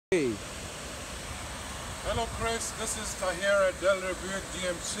Hello Chris, this is Tahir at Delaware Buick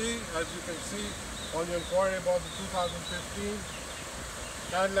GMC. As you can see on your inquiry about the 2015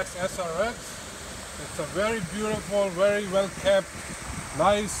 Cadillac SRX. It's a very beautiful, very well kept,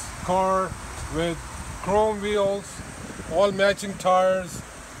 nice car with chrome wheels, all matching tires,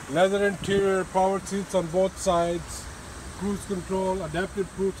 leather interior, power seats on both sides, cruise control, adaptive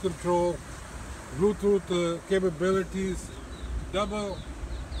cruise control, Bluetooth capabilities, double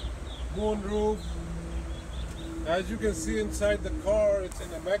moonroof. As you can see inside the car, it's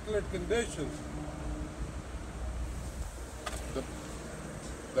in immaculate condition.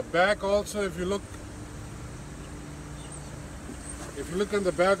 The back also, if you look in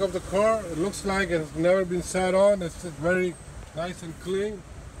the back of the car, it looks like it's never been sat on. It's very nice and clean.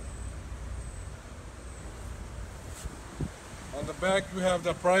 On the back you have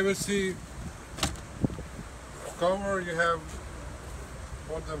the privacy cover, you have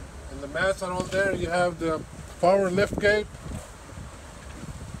and the mats are all there. You have the power lift gate.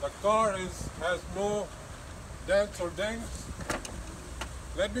 The car has no dents or dings.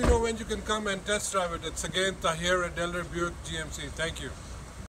 Let me know when you can come and test drive it. It's again Tahir at Delaware Buick GMC. Thank you.